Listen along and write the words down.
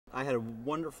I had a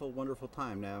wonderful, wonderful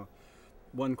time. Now,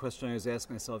 one question I was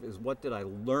asking myself is, what did I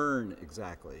learn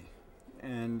exactly?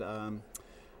 And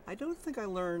I don't think I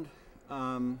learned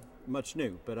much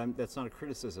new, but that's not a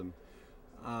criticism.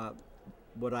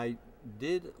 What I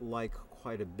did like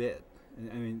quite a bit,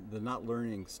 I mean, the not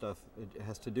learning stuff, it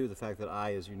has to do with the fact that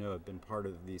I, as you know, have been part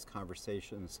of these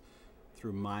conversations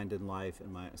through Mind and Life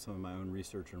and some of my own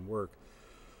research and work.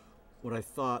 What I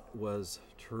thought was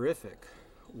terrific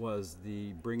was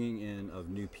the bringing in of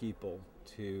new people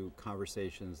to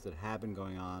conversations that have been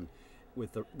going on,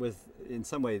 with in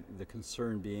some way the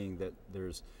concern being that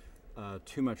there's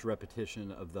too much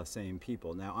repetition of the same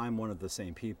people. Now, I'm one of the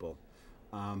same people,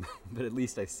 but at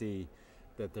least I see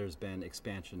that there's been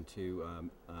expansion to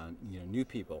new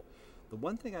people. The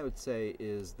one thing I would say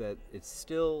is that it's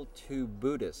still too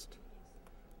Buddhist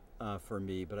for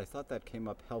me, but I thought that came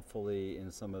up helpfully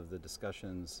in some of the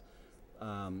discussions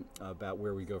about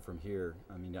where we go from here.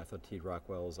 I mean, I thought T.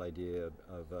 Rockwell's idea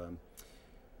of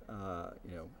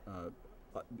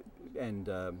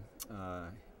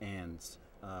Anne's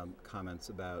comments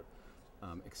about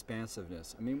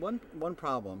expansiveness. I mean, one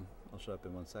problem, I'll shut up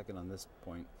in 1 second on this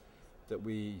point, that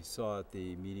we saw at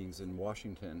the meetings in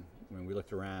Washington when we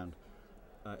looked around,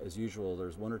 as usual,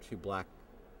 there's one or two black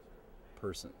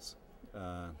persons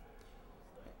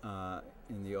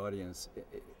in the audience.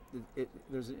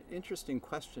 There's an interesting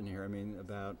question here. I mean,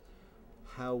 about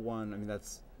how one. I mean,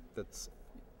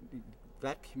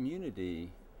 that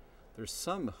community. There's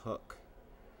some hook,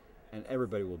 and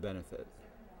everybody will benefit,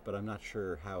 but I'm not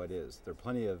sure how it is. There are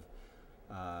plenty of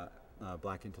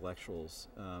black intellectuals,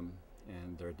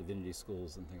 and there are divinity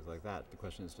schools and things like that. The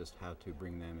question is just how to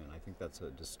bring them in. I think that's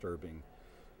a disturbing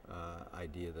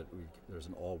idea that there's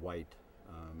an all-white,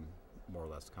 more or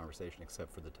less, conversation,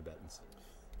 except for the Tibetans.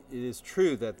 It is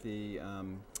true that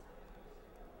in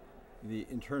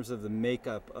terms of the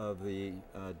makeup of the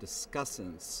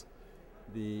discussants,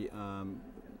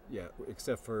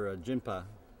 except for Jinpa,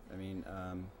 I mean,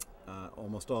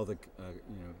 almost all the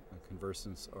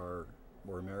conversants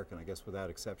were American, I guess, without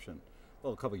exception.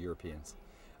 Well, a couple Europeans,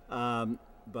 or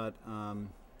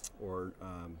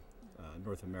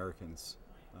North Americans.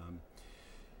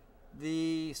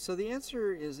 So the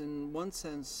answer is, in one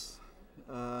sense,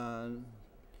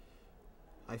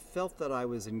 I felt that I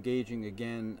was engaging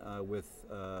again with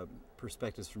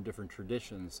perspectives from different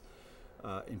traditions,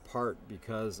 in part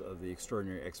because of the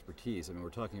extraordinary expertise. I mean, we're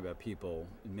talking about people,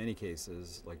 in many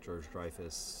cases, like George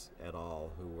Dreyfus et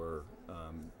al., who were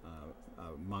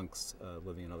monks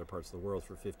living in other parts of the world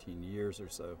for 15 years or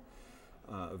so.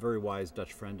 A very wise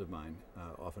Dutch friend of mine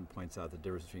often points out the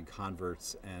difference between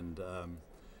converts and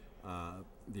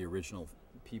the original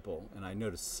people, and I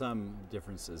noticed some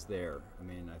differences there. I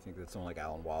mean, I think that someone like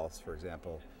Alan Wallace, for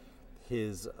example,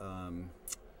 his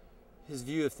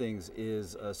view of things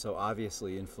is so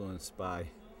obviously influenced by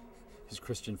his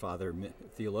Christian father,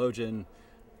 theologian,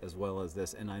 as well as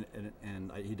this, and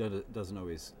he doesn't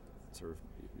always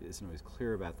isn't always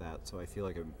clear about that. So I feel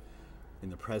like I'm in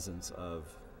the presence of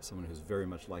someone who's very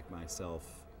much like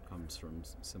myself, comes from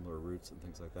similar roots and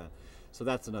things like that. So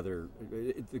that's another.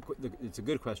 It's a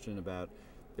good question about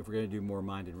if we're going to do more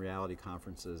Mind and Reality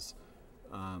conferences,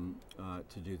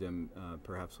 to do them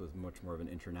perhaps with much more of an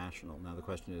international. Now the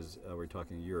question is, are we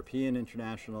talking European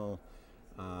international,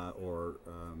 or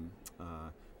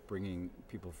bringing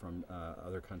people from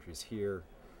other countries here?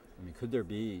 I mean, could there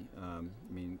be?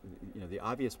 The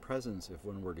obvious presence, if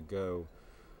one were to go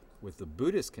with the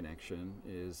Buddhist connection,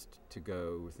 is to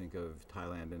go think of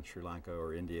Thailand and Sri Lanka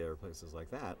or India or places like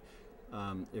that.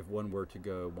 If one were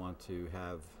to want to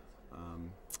have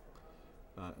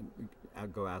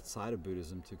go outside of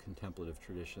Buddhism to contemplative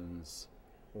traditions,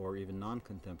 or even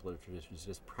non-contemplative traditions,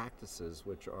 just practices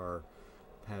which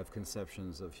have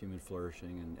conceptions of human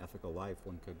flourishing and ethical life.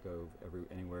 One could go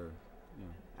anywhere,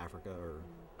 Africa or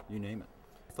you name it.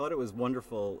 I thought it was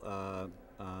wonderful.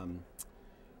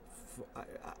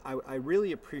 I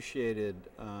really appreciated,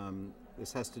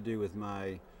 this has to do with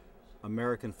my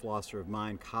American philosopher of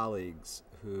mind colleagues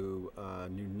who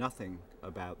knew nothing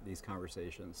about these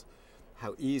conversations,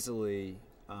 how easily,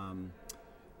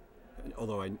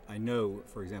 although I know,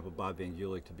 for example, Bob Van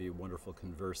Gulik to be a wonderful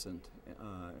conversant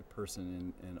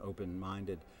person and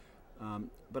open-minded,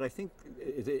 but I think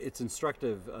it's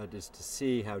instructive just to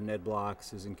see how Ned Block,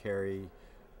 Susan Carey,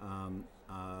 and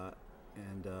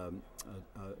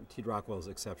T. Rockwell is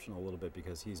exceptional a little bit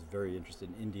because he's very interested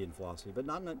in Indian philosophy, but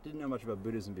didn't know much about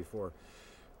Buddhism before.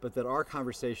 But that our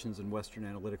conversations in Western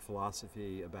analytic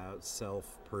philosophy about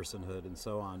self, personhood, and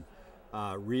so on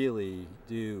really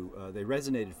they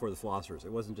resonated for the philosophers.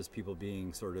 It wasn't just people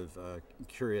being sort of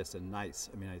curious and nice.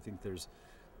 I mean, I think there's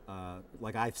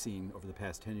like I've seen over the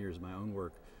past 10 years of my own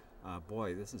work,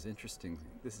 boy, this is interesting.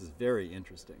 This is very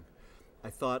interesting. I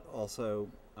thought also,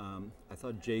 I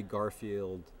thought Jay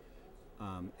Garfield,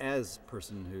 as a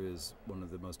person who is one of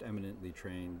the most eminently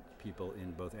trained people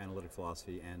in both analytic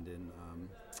philosophy and in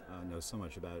knows so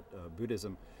much about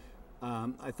Buddhism,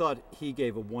 I thought he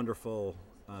gave a wonderful,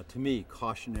 to me,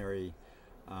 cautionary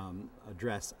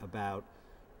address about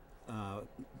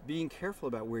being careful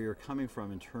about where you're coming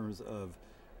from in terms of,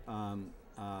 I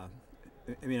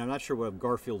mean, I'm not sure what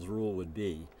Garfield's rule would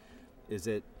be. Is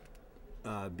it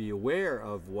be aware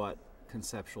of what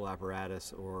conceptual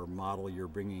apparatus or model you're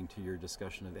bringing to your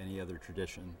discussion of any other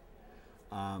tradition,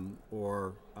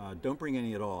 or don't bring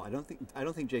any at all. I don't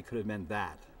think Jay could have meant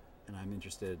that, and I'm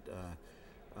interested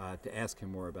to ask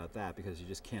him more about that, because you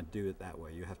just can't do it that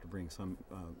way. You have to bring some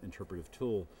interpretive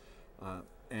tool,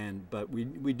 but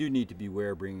we do need to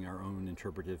beware bringing our own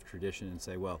interpretive tradition and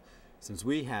say, well, since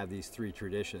we have these three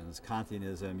traditions,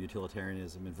 Kantianism,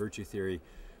 utilitarianism, and virtue theory,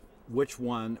 which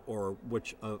one or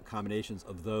which combinations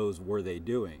of those were they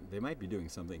doing? They might be doing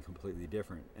something completely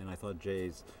different. And I thought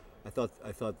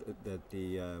I thought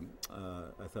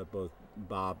both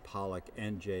Bob Pollack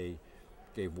and Jay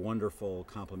gave wonderful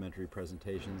complimentary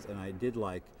presentations, and I did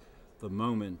like the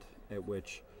moment at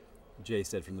which Jay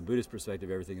said, from the Buddhist perspective,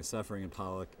 everything is suffering, and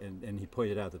Pollack, and he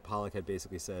pointed out that Pollack had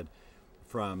basically said,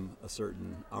 from a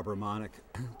certain Abrahmanic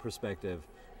perspective,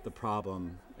 the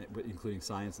problem, including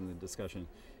science in the discussion,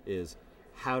 is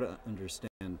how to understand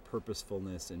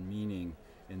purposefulness and meaning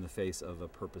in the face of a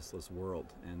purposeless world,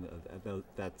 and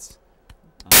that's